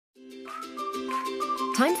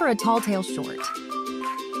Time for a Talltale short.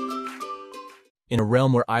 In a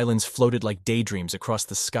realm where islands floated like daydreams across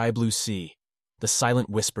the sky-blue sea, the silent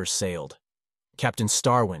whisper sailed. Captain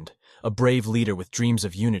Starwind, a brave leader with dreams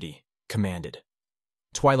of unity, commanded.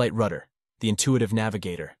 Twilight Rudder, the intuitive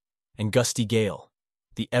navigator, and Gusty Gale,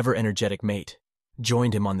 the ever-energetic mate,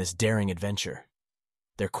 joined him on this daring adventure.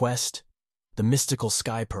 Their quest? The mystical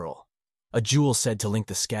Sky Pearl, a jewel said to link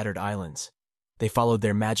the scattered islands. They followed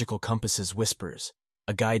their magical compass's whispers,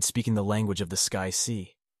 a guide speaking the language of the sky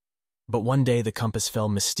sea. But one day the compass fell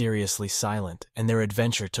mysteriously silent, and their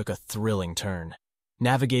adventure took a thrilling turn.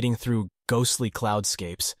 Navigating through ghostly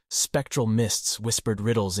cloudscapes, spectral mists whispered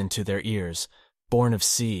riddles into their ears. Born of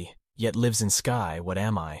sea, yet lives in sky, what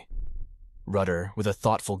am I? Rudder, with a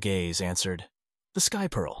thoughtful gaze, answered, "The Sky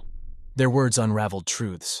Pearl." Their words unraveled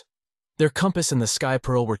truths. Their compass and the Sky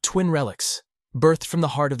Pearl were twin relics, birthed from the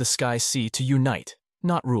heart of the sky sea to unite,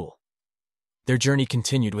 not rule. Their journey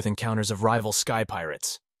continued with encounters of rival sky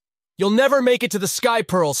pirates. "You'll never make it to the Sky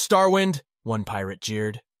Pearl, Starwind," one pirate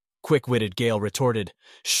jeered. Quick-witted Gale retorted,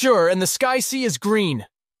 "Sure, and the sky sea is green."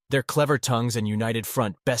 Their clever tongues and united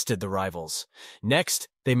front bested the rivals. Next,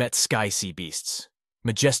 they met sky sea beasts,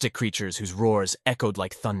 majestic creatures whose roars echoed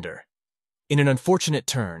like thunder. In an unfortunate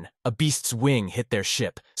turn, a beast's wing hit their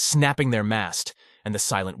ship, snapping their mast, and the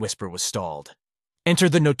silent whisper was stalled. Enter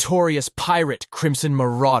the notorious pirate Crimson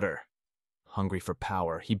Marauder. Hungry for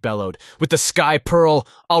power, he bellowed, "With the Sky Pearl,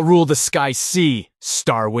 I'll rule the sky sea,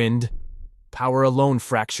 Starwind." "Power alone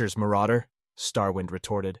fractures, Marauder," Starwind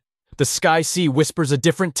retorted. "The sky sea whispers a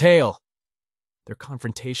different tale." Their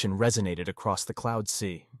confrontation resonated across the cloud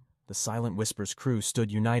sea. The Silent Whisper's crew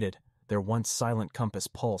stood united, their once silent compass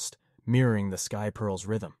pulsed, mirroring the Sky Pearl's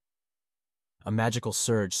rhythm. A magical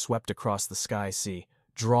surge swept across the sky sea,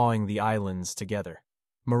 drawing the islands together.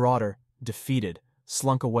 Marauder, defeated,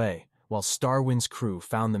 slunk away, while Starwind's crew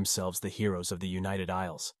found themselves the heroes of the United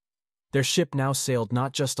Isles. Their ship now sailed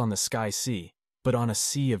not just on the sky sea, but on a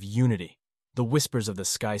sea of unity, the whispers of the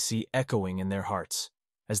sky sea echoing in their hearts.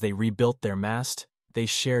 As they rebuilt their mast, they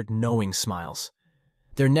shared knowing smiles.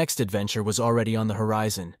 Their next adventure was already on the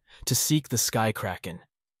horizon, to seek the Sky Kraken,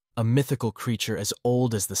 a mythical creature as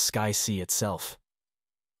old as the sky sea itself.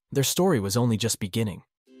 Their story was only just beginning.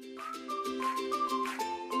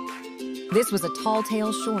 This was a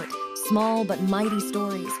Talltale short, small but mighty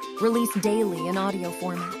stories, released daily in audio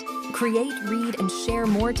format. Create, read, and share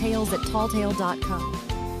more tales at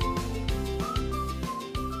talltale.com.